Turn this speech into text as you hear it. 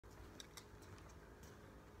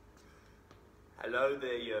Hello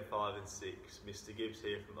there Year 5 and 6, Mr Gibbs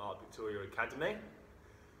here from Art Victoria Academy.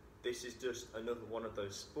 This is just another one of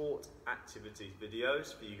those sport activities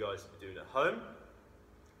videos for you guys to be doing at home.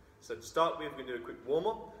 So to start with, we're going to do a quick warm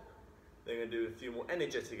up, then we're going to do a few more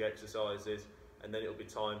energetic exercises, and then it'll be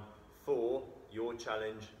time for your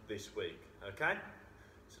challenge this week, okay?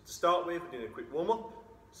 So to start with, we're doing a quick warm up.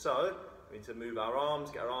 So we need to move our arms,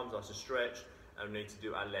 get our arms nice and stretched, and we need to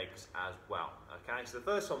do our legs as well, okay? So the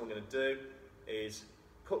first one we're going to do is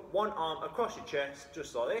put one arm across your chest,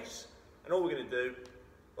 just like this, and all we're going to do,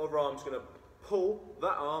 other arm's going to pull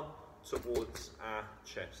that arm towards our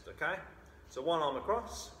chest, okay? So one arm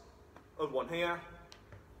across, other one here,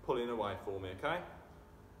 pulling away for me, okay?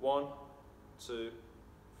 1, 2,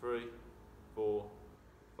 3, 4,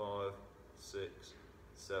 5, 6,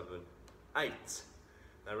 7, 8.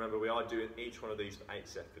 Now remember, we are doing each one of these for 8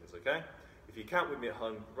 seconds, okay? If you count with me at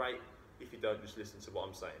home, great. If you don't, just listen to what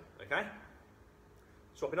I'm saying, okay?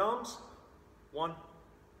 Swapping arms. 1,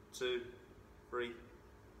 2, 3,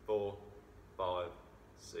 4, 5,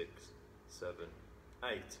 6, 7,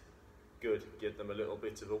 8. Good. Give them a little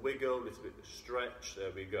bit of a wiggle, a little bit of a stretch.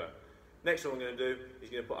 There we go. Next one we're going to do is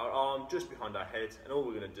going to put our arm just behind our head, and all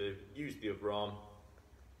we're going to do, use the other arm,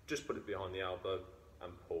 just put it behind the elbow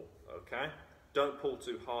and pull, okay? Don't pull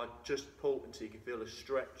too hard, just pull until you can feel a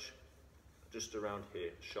stretch just around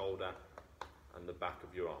here, shoulder and the back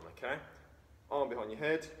of your arm, okay? Arm behind your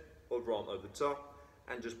head, other arm over the top,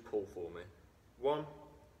 and just pull for me. 1,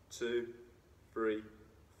 2, 3,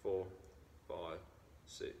 4, 5,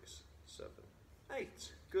 6, 7,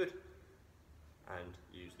 8. Good. And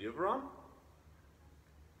use the other arm.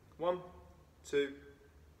 1, 2,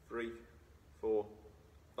 3, 4,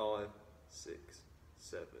 5, 6,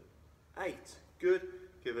 7, 8. Good.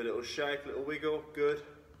 Give it a little shake, a little wiggle. Good.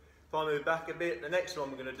 If I move back a bit, the next one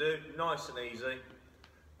we're going to do, nice and easy.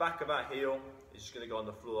 Back of our heel is just going to go on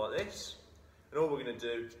the floor like this. And all we're going to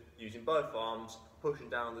do, using both arms, pushing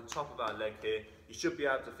down the top of our leg here, you should be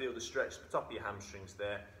able to feel the stretch at the top of your hamstrings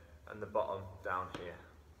there, and the bottom down here,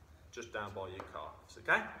 just down by your calves,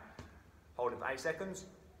 okay? Hold it for 8 seconds.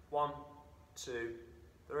 1, 2,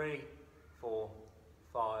 3, 4,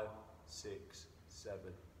 5, 6, 7,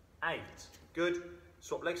 8. Good.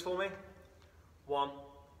 Swap legs for me. 1,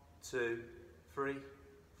 2, 3,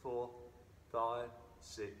 4, 5,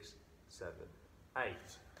 6, 7, 8.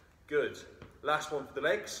 Good. Last one for the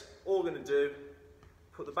legs. All we're going to do,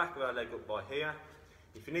 put the back of our leg up by here.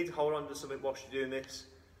 If you need to hold on to something whilst you're doing this,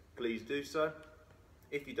 please do so.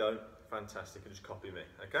 If you don't, fantastic, and just copy me,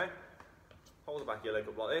 okay? Hold the back of your leg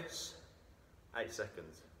up like this. 8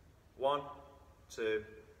 seconds. 1, 2,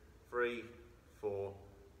 3, 4,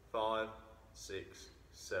 5, 6,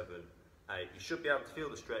 7, 8. You should be able to feel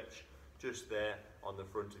the stretch just there on the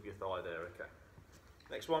front of your thigh there, okay?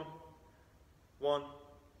 Next one. 1,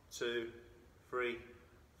 2, 3,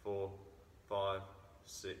 4, 5,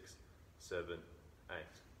 6, 7, 8.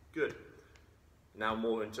 Good. Now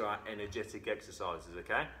more into our energetic exercises,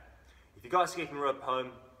 okay? If you've got a skipping rope at home,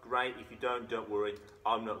 great. If you don't worry.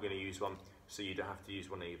 I'm not going to use one, so you don't have to use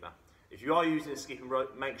one either. If you are using a skipping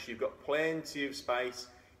rope, make sure you've got plenty of space.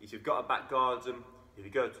 If you've got a back garden, if you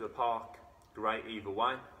go to a park, great either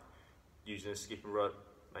way. Using a skipping rope,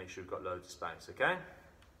 make sure you've got loads of space, okay?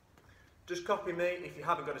 Just copy me if you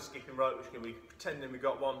haven't got a skipping rope, which can be pretending we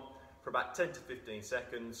got one, for about 10 to 15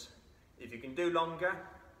 seconds. If you can do longer,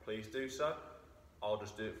 please do so. I'll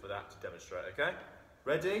just do it for that to demonstrate, okay?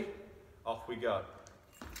 Ready? Off we go.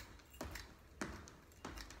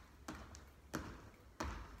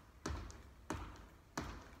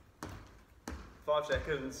 5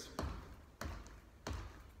 seconds.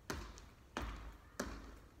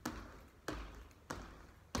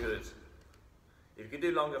 Good. If you can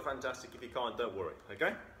do longer, fantastic. If you can't, don't worry,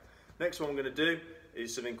 okay? Next one we're going to do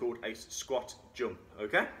is something called a squat jump,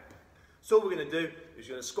 okay? So all we're going to do is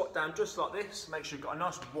you're going to squat down just like this. Make sure you've got a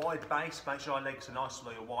nice wide base. Make sure our legs are nice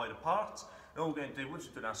and wide apart. And all we're going to do once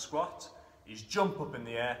we've done our squat is jump up in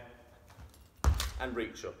the air and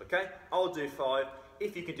reach up, okay? I'll do 5.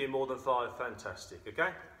 If you can do more than 5, fantastic,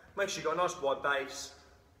 okay? Make sure you've got a nice wide base,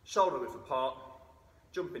 shoulder width apart,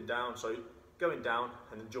 jumping down, so going down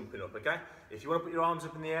and then jumping up, okay? If you want to put your arms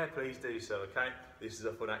up in the air, please do so, okay? This is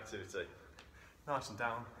a fun activity. Nice and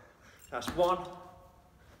down. That's 1,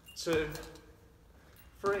 2,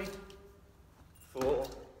 3, 4,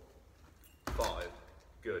 5.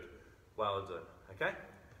 Good. Well done, okay?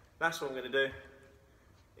 Last one I'm going to do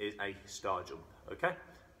is a star jump, okay?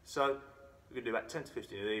 So we're going to do about 10 to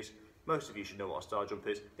 15 of these. Most of you should know what a star jump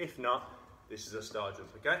is. If not, this is a star jump,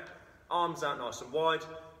 okay? Arms out nice and wide,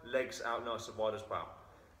 legs out nice and wide as well.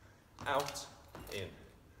 Out, in.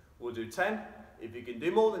 We'll do 10. If you can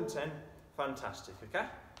do more than 10, fantastic, okay?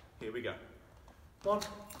 Here we go. 1,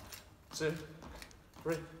 2,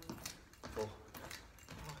 3, 4,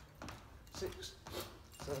 5, 6,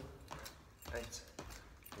 7, 8,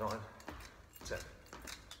 9, 10.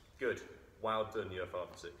 Good. Well done, year 5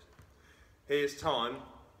 and 6. Here's time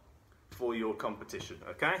for your competition,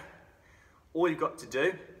 okay? All you've got to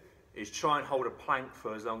do is try and hold a plank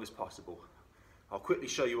for as long as possible. I'll quickly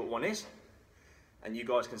show you what one is, and you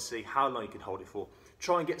guys can see how long you can hold it for.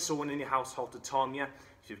 Try and get someone in your household to time you.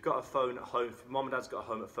 If you've got a phone at home, if mum and dad's got a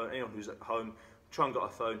home at phone, anyone who's at home, try and get a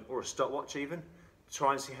phone or a stopwatch even.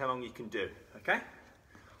 Try and see how long you can do, okay?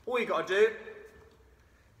 All you got to do,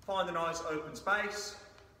 find a nice open space,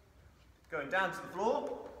 going down to the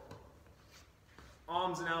floor,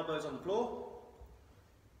 arms and elbows on the floor,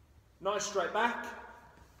 nice straight back,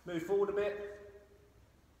 move forward a bit.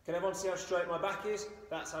 Can everyone see how straight my back is?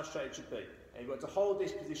 That's how straight it should be. And you've got to hold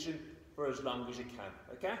this position for as long as you can,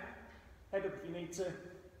 okay? Head up if you need to. And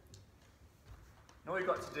all you've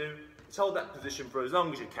got to do is hold that position for as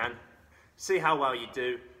long as you can, see how well you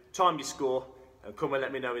do, time your score, and come and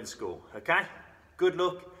let me know in school, okay? Good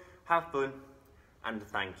luck, have fun, and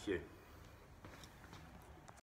thank you.